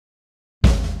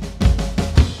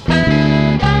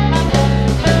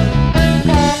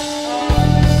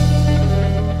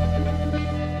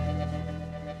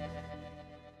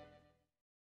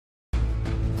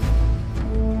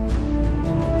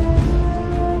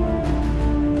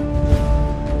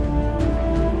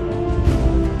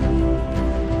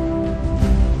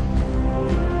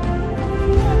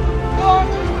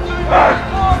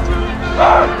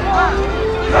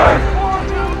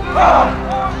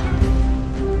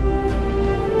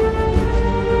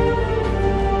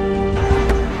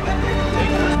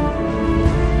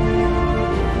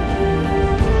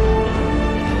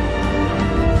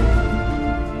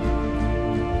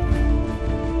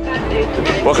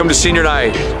to senior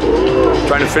night.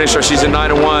 Trying to finish our season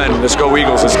 9-1. Let's go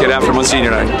Eagles. Let's get after them on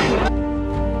senior night.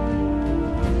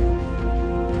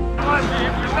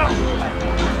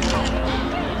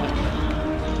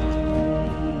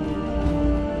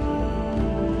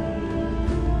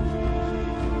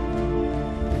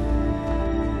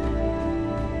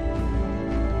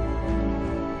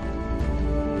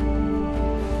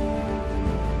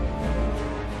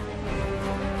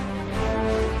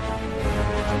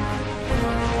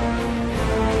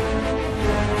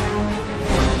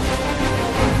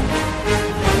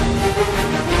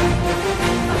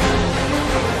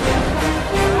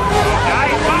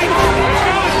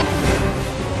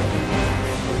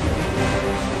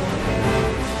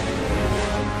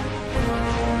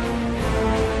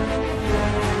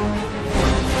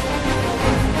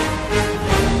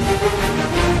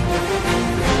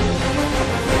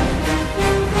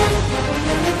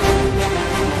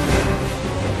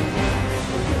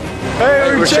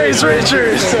 Hey, we're Chase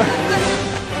Richards!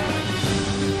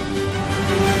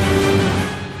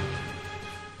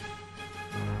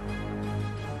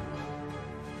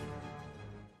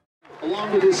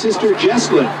 Along with his sister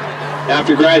Jesslyn.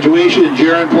 After graduation,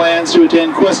 Jaron plans to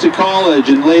attend Cuesta College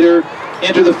and later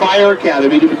enter the Fire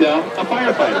Academy to become a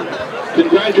firefighter.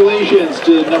 Congratulations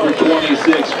to number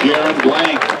 26, Jaron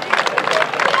Blank.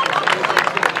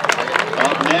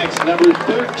 Up next, number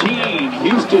 13,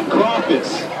 Houston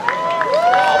Crawfus.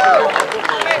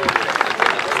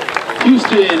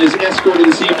 Houston is escorted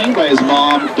this evening by his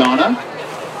mom, Donna.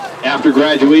 After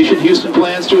graduation, Houston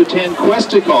plans to attend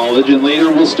Cuesta College and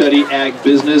later will study ag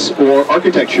business or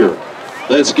architecture.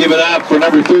 Let's give it up for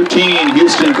number 13,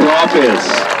 Houston Crawfus.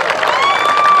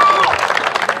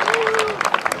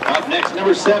 Up next,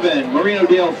 number 7, Marino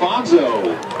De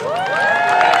Alfonso.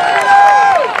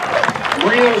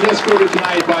 Marino is escorted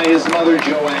tonight by his mother,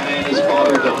 Joanna, and his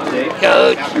father, Dante.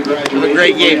 Coach, after graduation, a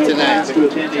great game tonight. To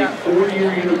attend a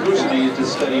 4-year university to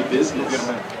study business.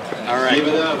 All right. Give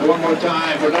it up one more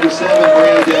time for number 7,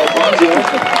 Marino De Alfonso.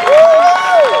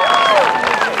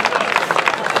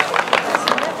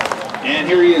 And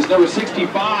here he is, number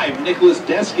 65, Nicholas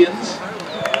Deskins.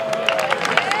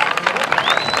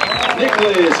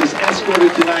 Nicholas is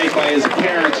escorted tonight by his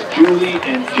parents, Julie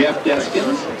and Jeff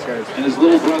Deskins, and his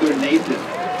little brother, Nathan.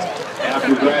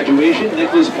 After graduation,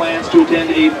 Nicholas plans to attend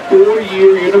a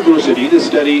 4-year university to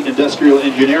study industrial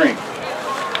engineering.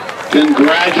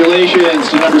 Congratulations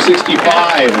to number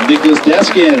 65, Nicholas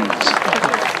Deskins.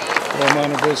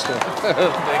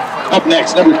 Up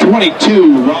next, number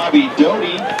 22, Robbie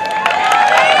Doty.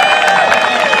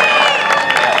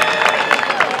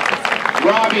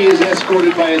 Robbie is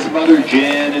escorted by his mother,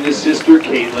 Jen, and his sister,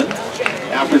 Caitlin.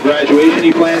 After graduation,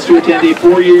 he plans to attend a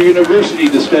 4-year university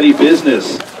to study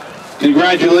business.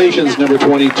 Congratulations, number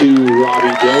 22,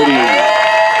 Robbie Doty.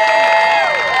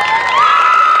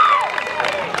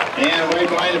 And right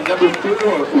behind him, number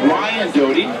 4, Ryan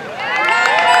Doty.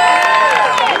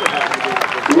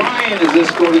 Ryan is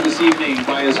escorted this evening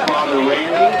by his father,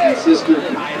 Randy, and sister,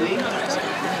 Kylie.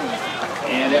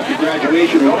 And after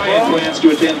graduation, Ryan plans to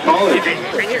attend college.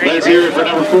 Let's hear it for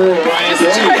number 4, Ryan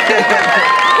Doty.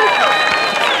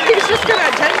 He's just going to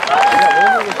attend.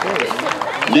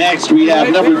 Next, we have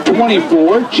number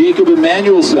 24, Jacob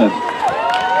Emanuelson.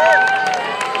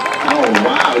 Oh,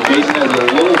 wow. Jason has a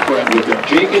little friend with him.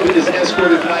 Jacob is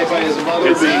escorted tonight by his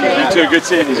mother, Good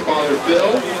seeing you. his father,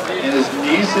 Phil, and his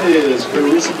nieces,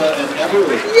 Carissa and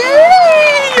Everly.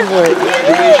 Yay! After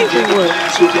graduation, Jacob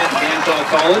plans to attend Hancock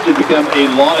College and become a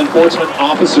law enforcement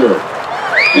officer.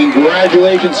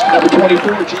 Congratulations to number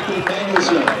 24, Jacob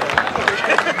Emanuelson.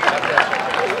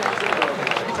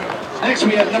 Next,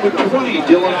 we have number 20,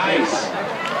 Dylan Ice.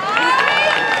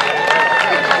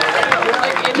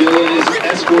 Dylan is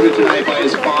escorted tonight by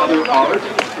his father, Art,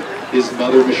 his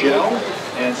mother, Michelle,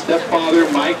 and stepfather,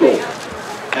 Michael.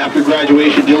 After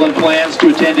graduation, Dylan plans to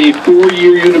attend a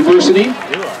 4-year university.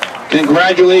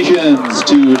 Congratulations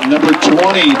to number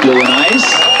 20, Dylan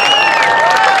Ice.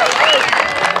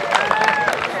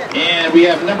 And we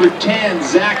have number 10,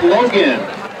 Zach Logan.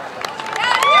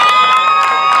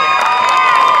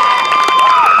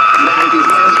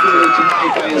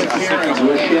 Tonight by his parents,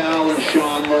 Rochelle and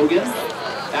Sean Logan.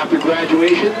 After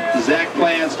graduation, Zach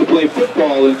plans to play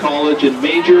football in college and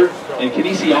major in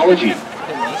kinesiology.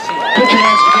 Put your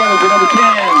hands together for number 10,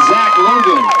 Zach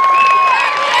Logan.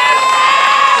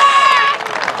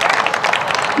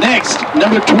 Next,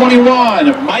 number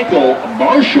 21, Michael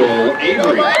Marshall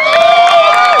Avery.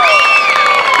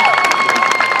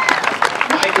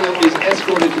 Is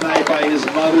escorted tonight by his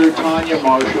mother, Tanya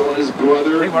Marshall, and his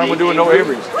brother, Why are we doing no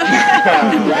Averys?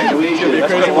 After graduation, It's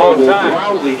been a Michael long will time.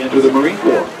 proudly enter the Marine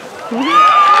Corps.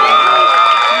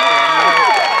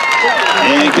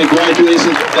 And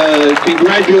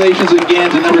congratulations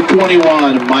again to number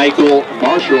 21, Michael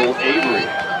Marshall Avery.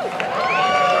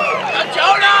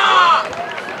 Jonah!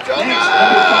 Next,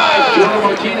 number 5, Jonah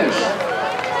Martinez.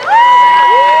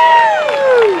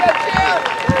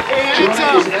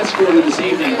 Jonah is escorted this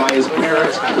evening by his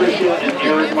parents, Tricia and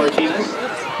Eric Martinez,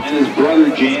 and his brother,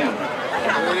 Jan.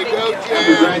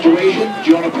 After graduation,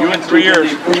 Jonah plans to attend a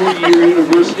 4-year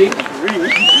university.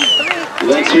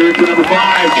 Let's hear it for number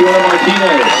 5, Jonah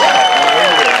Martinez.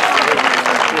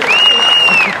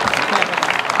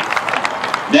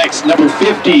 Next, number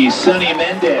 50, Sonny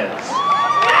Mendez.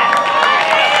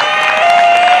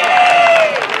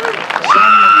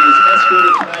 Sonny is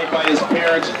escorted tonight by his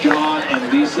parents, John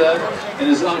and Lisa, and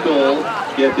his uncle,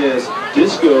 get this,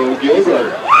 Disco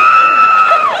Gilbert.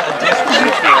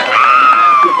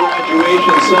 After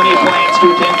graduation, Sonny plans to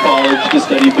attend college to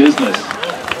study business.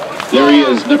 There he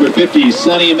is, number 50,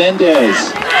 Sonny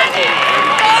Mendez.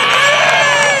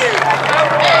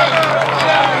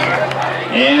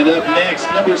 And up next,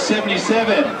 number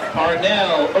 77,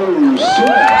 Arnell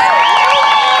Osuna.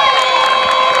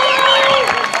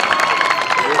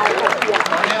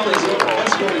 Arnell is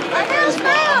escorted by his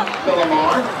mom,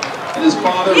 Bellamar, and his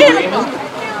father, Raymond.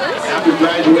 After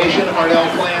graduation, Arnell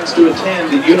plans to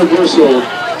attend the Universal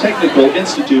Technical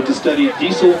Institute to study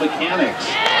diesel mechanics.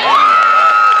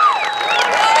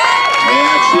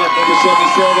 That's it, number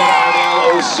 77,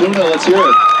 Arnell Osuna. Let's hear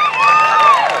it.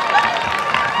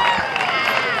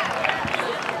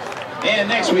 And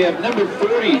next we have number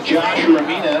 40, Josh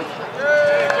Ramina.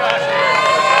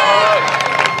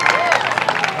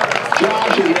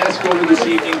 Josh is escorted this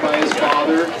evening by his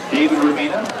father, David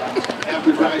Ramina.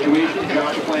 After graduation,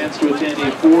 Josh plans to attend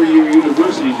a 4-year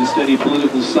university to study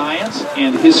political science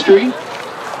and history,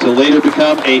 to later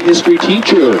become a history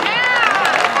teacher.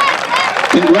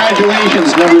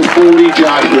 Congratulations, number 40,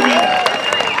 Josh Ramina.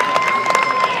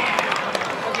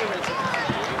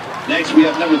 Next we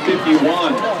have number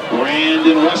 51,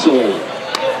 Brandon Russell.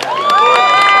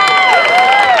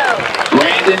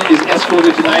 Brandon is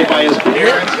escorted tonight by his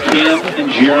parents, Kim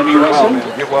and Jeremy Russell,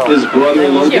 his brother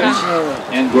Logan,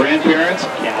 and grandparents,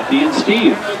 Kathy and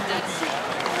Steve.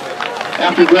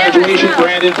 After graduation,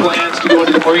 Brandon plans to go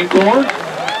into the Marine Corps.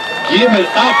 Give it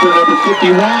up for number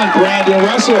 51, Brandon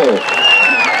Russell.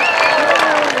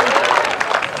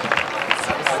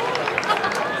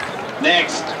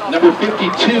 Next, number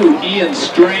 52, Ian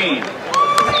Strain.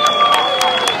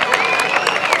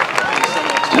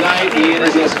 Tonight, Ian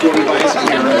is escorted by his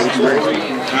parents, Rory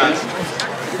and Ken.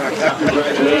 After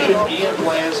graduation, Ian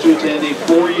plans to attend a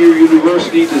 4-year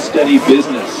university to study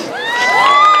business.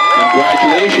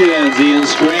 Congratulations, Ian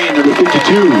Strain, number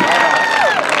 52.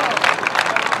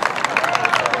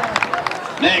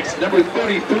 Next, number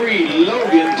 33,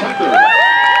 Logan Tucker.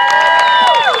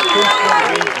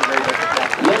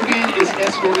 Logan is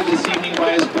escorted this evening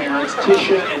by his parents,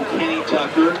 Tisha and Kenny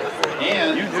Tucker,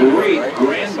 and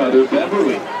great-grandmother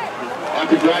Beverly.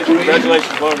 After graduation,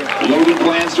 Congratulations, Logan. Logan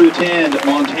plans to attend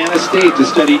Montana State to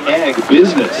study ag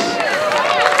business.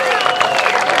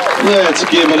 Let's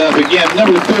give it up again.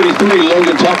 Number 33,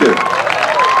 Logan Tucker.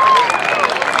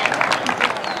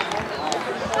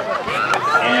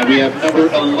 And we have number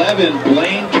 11,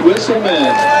 Blaine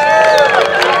Twisselman.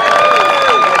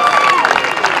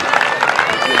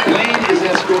 Blaine is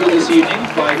escorted this evening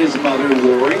by his mother,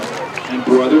 Lori, and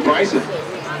brother, Bryson.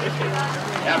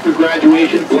 After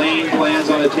graduation, Blaine plans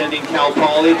on attending Cal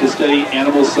Poly to study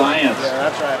animal science.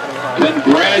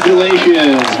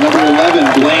 Congratulations, number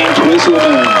 11, Blaine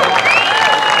Twisselman.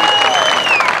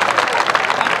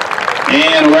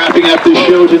 And wrapping up the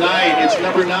show tonight, it's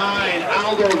number 9,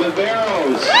 Aldo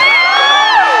Viveros.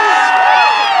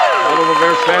 Aldo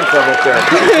Viveros fan club up there.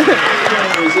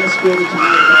 Was escorted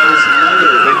tonight by his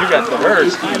mother. Then you got the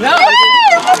hers. I know.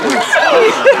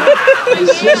 His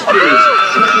sisters,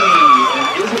 Tiffany and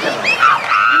Isabel,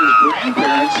 and his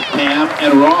grandparents, Pam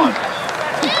and Ron.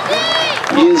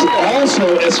 He is also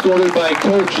escorted by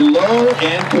Coach Lowe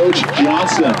and Coach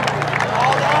Johnson.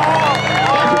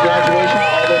 After graduation,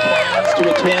 Aldo plans to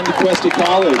attend Cuesta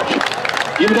College.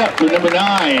 Give it up for number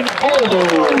 9, Aldo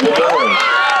Viveros.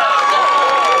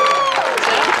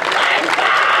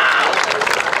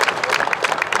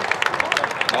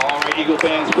 Eagle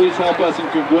fans, please help us in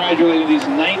congratulating these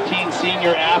 19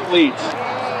 senior athletes.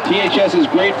 THS is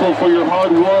grateful for your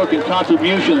hard work and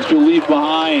contributions you'll leave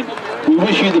behind. We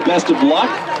wish you the best of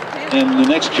luck in the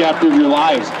next chapter of your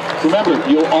lives. Remember,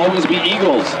 you'll always be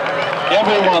Eagles.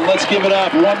 Everyone, let's give it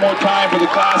up one more time for the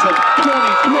class of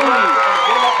 2020.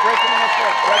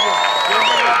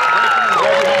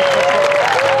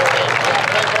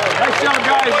 Nice job,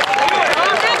 guys.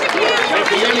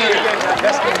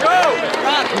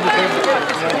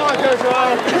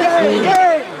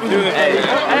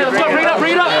 let's go, bring it up,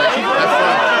 bring it up.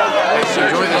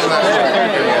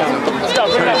 Let's go,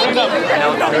 bring it up.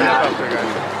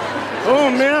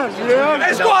 Oh man, yeah.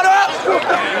 Hey, squad up! Let's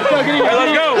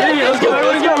go.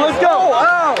 Let's go.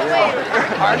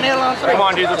 Come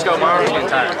on, dude, let's go. My arms getting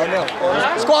tired.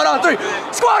 Squad on 3.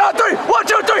 Squad on 3. 1,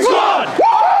 2, 3. Squad!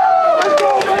 Let's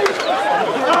go, baby!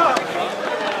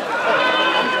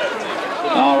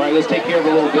 All right, let's take care of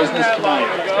a little business tonight.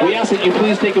 We ask that you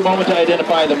please take a moment to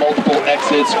identify the multiple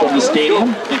exits from the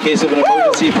stadium. In case of an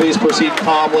emergency, please proceed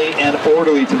calmly and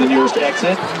orderly to the nearest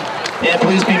exit. And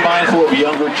please be mindful of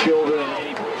younger children.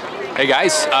 Hey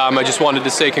guys, I just wanted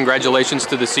to say congratulations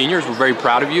to the seniors. We're very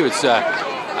proud of you.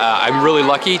 I'm really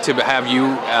lucky to have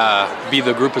you be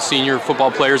the group of senior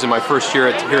football players in my first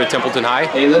year here at Templeton High.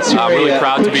 Hey, let's hear I'm really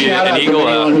proud to be an Eagle.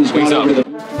 Wings up.